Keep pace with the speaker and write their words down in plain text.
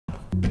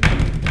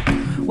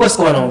What's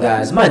going on,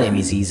 guys? My name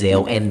is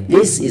Ezel, and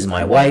this is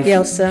my wife,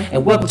 Yelsa.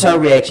 and welcome to our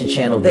reaction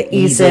channel, The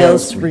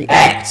Ezels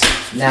React.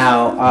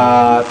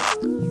 Now,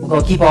 we're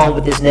gonna keep on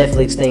with this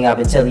Netflix thing. I've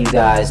been telling you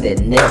guys that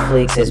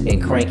Netflix has been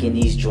cranking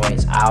these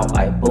joints out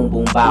like boom,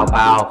 boom, bow,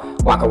 bow,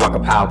 waka, waka,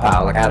 pow,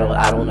 pow. Like I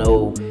don't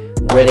know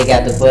where they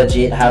got the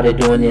budget, how they're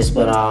doing this,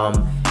 but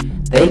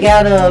they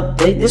got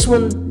this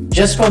one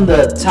just from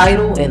the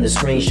title and the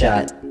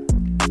screenshot.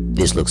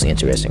 This looks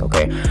interesting,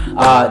 okay?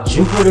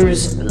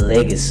 Jupiter's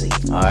Legacy,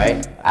 all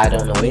right? I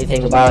don't know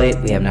anything about it.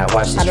 We have not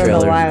watched this trailer. I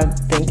don't know why I'm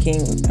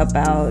thinking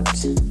about,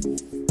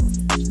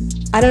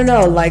 I don't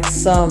know, like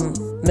some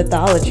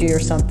mythology or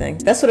something.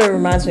 That's what it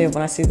reminds me of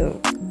when I see the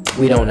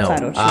We don't know,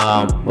 title.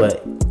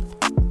 but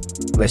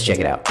let's check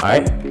it out, all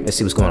right? Let's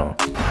see what's going on.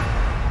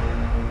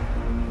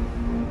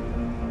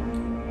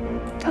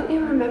 Don't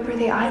you remember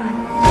the island?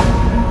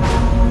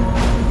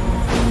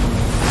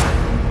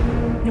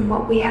 And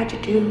what we had to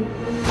do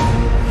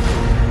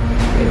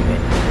Wait a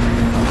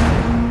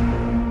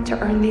minute. to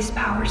earn these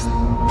powers?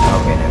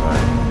 Okay, never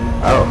mind.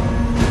 Oh.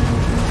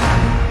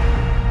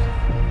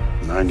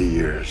 90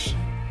 years.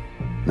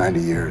 90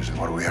 years, and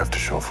what do we have to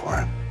show for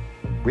it?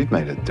 We've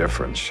made a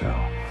difference, Shell.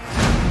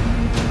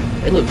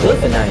 It looked good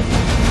for 90.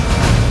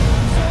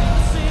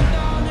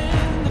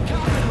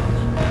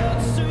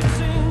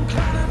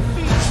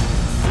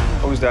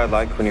 What was Dad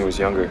like when he was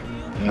younger?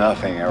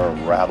 Nothing ever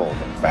rattled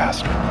him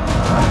faster.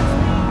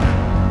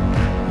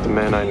 The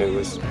man I knew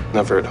was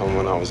never at home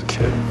when I was a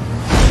kid.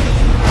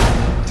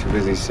 Too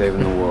busy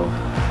saving the world.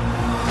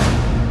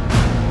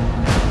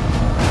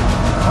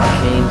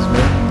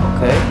 Kingsman,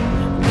 okay.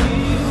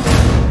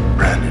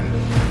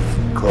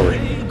 Brandon, Chloe,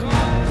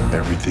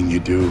 everything you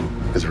do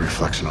is a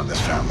reflection on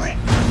this family.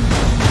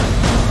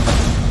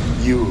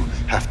 You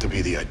have to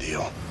be the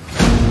ideal.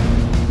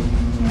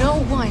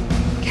 No one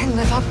can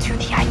live up to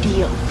the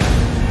ideal.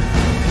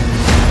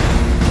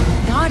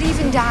 Not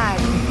even Dad.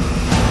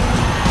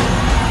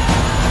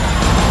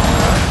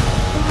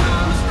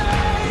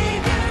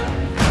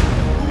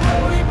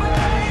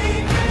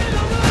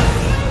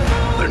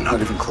 They're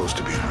not even close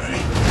to being ready.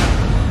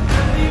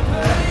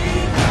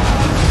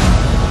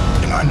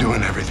 And I'm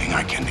doing everything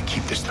I can to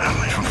keep this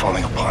family from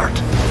falling apart.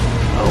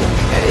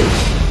 Okay.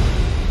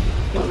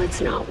 Well,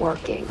 it's not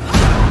working.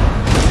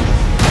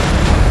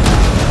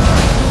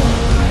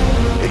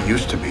 It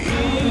used to be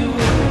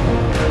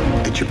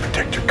that you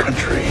protect your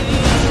country.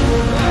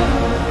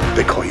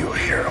 They call you a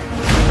hero.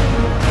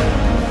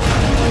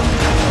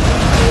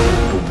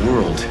 The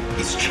world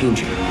is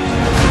changing.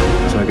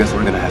 So I guess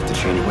we're gonna have to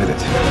change with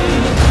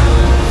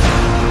it.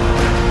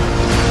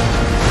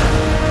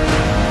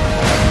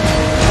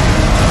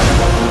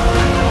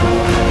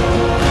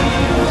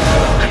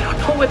 I don't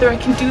know whether I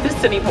can do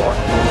this anymore.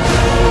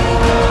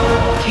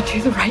 You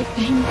do the right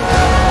thing,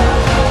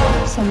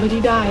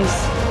 somebody dies.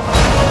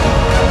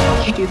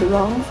 You do the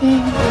wrong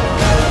thing,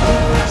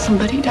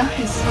 somebody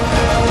dies.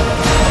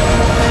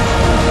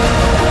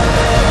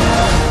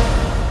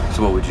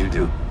 So what would you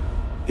do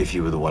if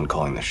you were the one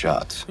calling the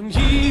shots?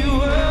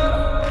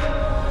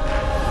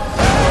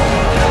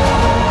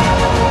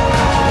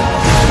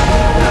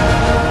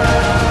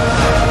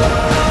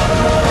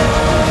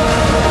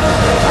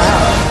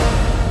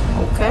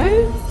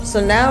 Okay.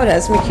 So now it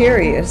has me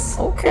curious.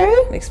 Okay.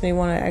 Makes me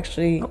want to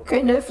actually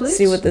Okay, Netflix.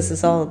 see what this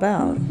is all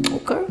about.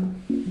 Okay.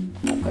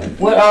 Okay.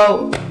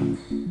 Well,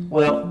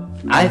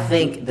 I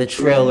think the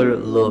trailer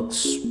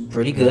looks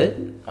pretty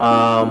good.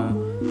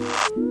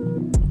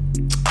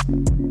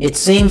 It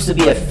seems to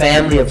be a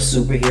family of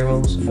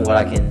superheroes, from what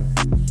I can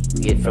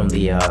get from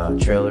the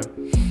trailer.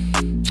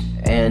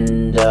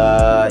 And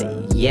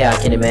yeah,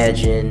 I can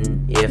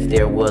imagine if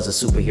there was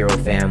a superhero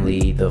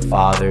family, the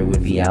father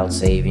would be out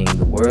saving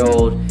the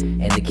world,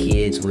 and the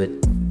kids would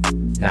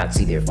not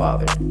see their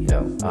father, you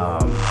know,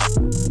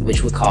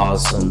 which would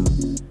cause some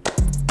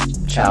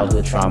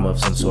childhood trauma of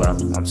some sort,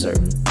 I'm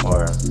certain,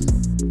 or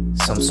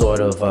some sort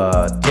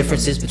of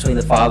differences between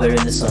the father and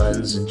the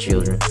sons and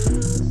children.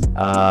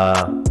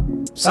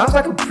 Sounds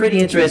like a pretty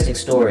interesting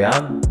story.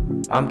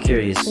 I'm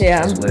curious.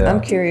 Yeah, as well.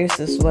 I'm curious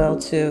as well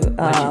too.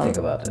 What did you think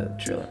about the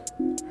trailer?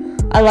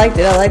 I liked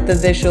it. I liked the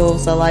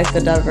visuals. I liked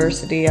the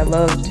diversity. I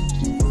loved.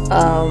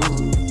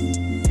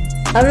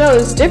 I don't know.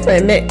 It's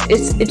different.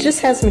 It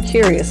just has me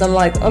curious. I'm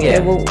like, okay, Yeah.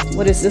 well,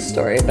 what is this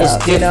story about?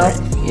 It's You know?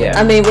 different, yeah.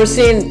 I mean,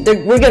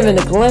 we're given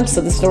a glimpse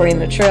of the story in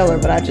the trailer,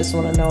 but I just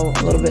want to know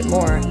a little bit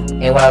more.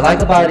 And what I like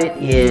about it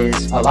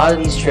is a lot of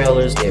these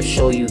trailers, they'll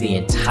show you the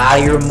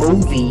entire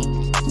movie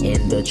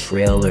in the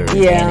trailer.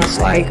 Yeah, and it's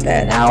I like, hate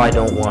that. now I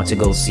don't want to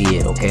go see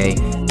it, okay?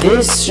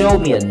 This showed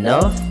me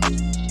enough,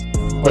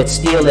 but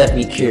still left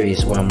me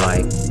curious, where I'm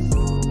like,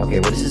 okay,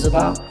 what is this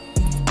about?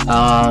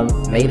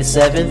 May the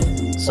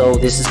 7th, so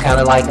this is kind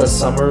of like a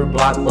summer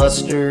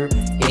blockbuster,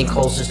 getting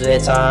closer to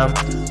that time.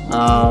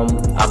 I'm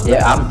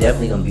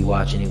definitely gonna be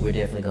watching it. We're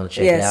definitely gonna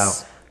check it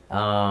out.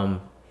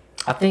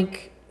 I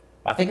think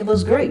it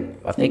looks great.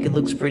 I think it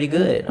looks pretty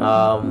good.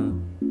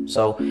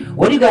 So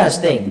what do you guys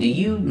think? Do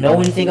you know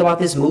anything about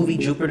this movie,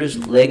 Jupiter's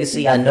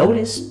Legacy? I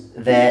noticed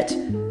that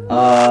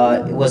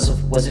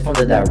Was it from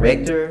the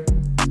director?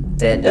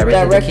 That The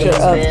directed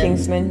director of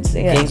Kingsman?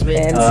 Kingsman,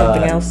 and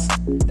something else.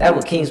 That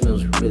one, Kingsman,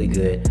 was really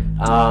good.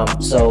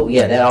 So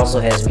yeah, that also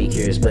has me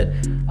curious. But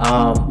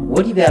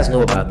what do you guys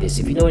know about this?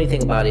 If you know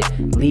anything about it,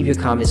 leave your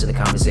comments in the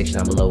comment section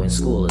down below and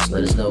school us.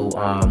 Let us know.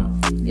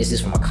 Is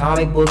this from a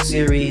comic book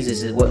series?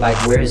 Is it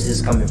where is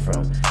this coming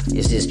from?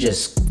 Is this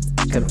just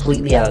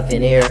completely out of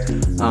thin air?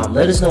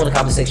 Let us know in the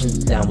comment section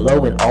down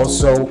below, and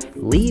also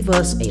leave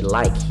us a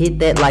like. Hit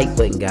that like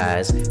button,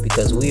 guys,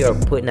 because we are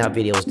putting out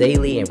videos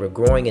daily and we're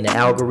growing in the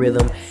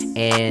algorithm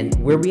and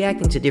we're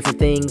reacting to different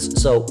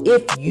things. So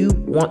if you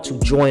want to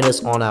join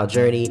us on our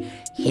journey,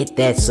 hit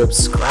that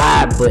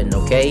subscribe button,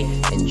 okay,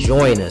 and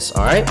join us.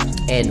 All right,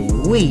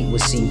 and we will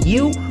see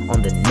you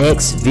on the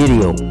next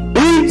video.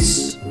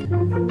 Peace.